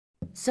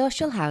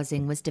Social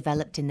housing was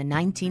developed in the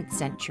 19th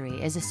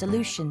century as a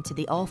solution to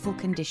the awful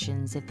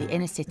conditions of the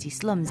inner-city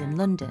slums in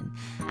London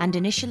and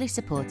initially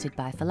supported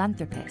by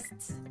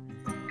philanthropists.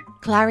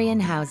 Clarion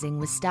Housing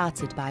was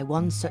started by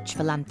one such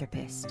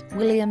philanthropist,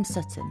 William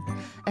Sutton,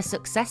 a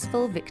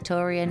successful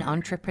Victorian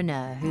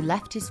entrepreneur who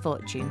left his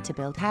fortune to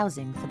build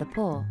housing for the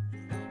poor.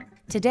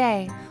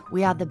 Today,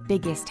 we are the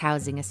biggest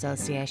housing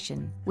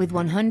association, with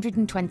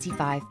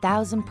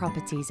 125,000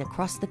 properties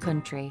across the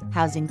country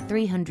housing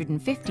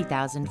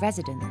 350,000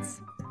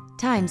 residents.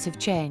 Times have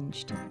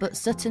changed, but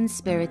Sutton's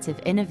spirit of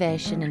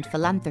innovation and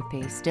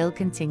philanthropy still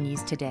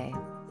continues today.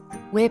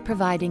 We're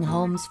providing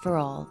homes for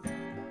all,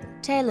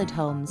 tailored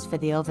homes for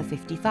the over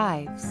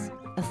 55s,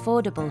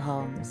 affordable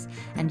homes,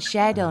 and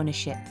shared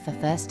ownership for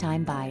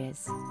first-time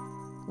buyers.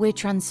 We're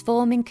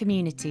transforming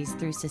communities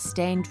through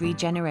sustained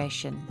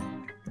regeneration.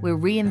 We're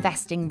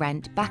reinvesting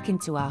rent back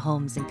into our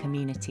homes and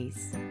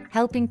communities,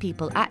 helping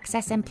people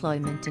access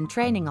employment and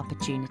training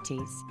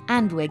opportunities,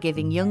 and we're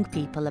giving young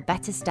people a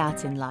better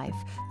start in life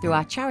through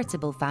our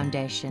charitable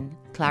foundation,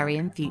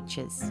 Clarion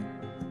Futures.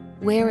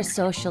 We're a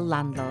social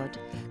landlord,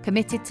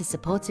 committed to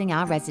supporting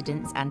our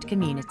residents and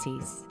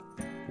communities.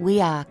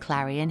 We are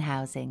Clarion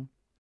Housing.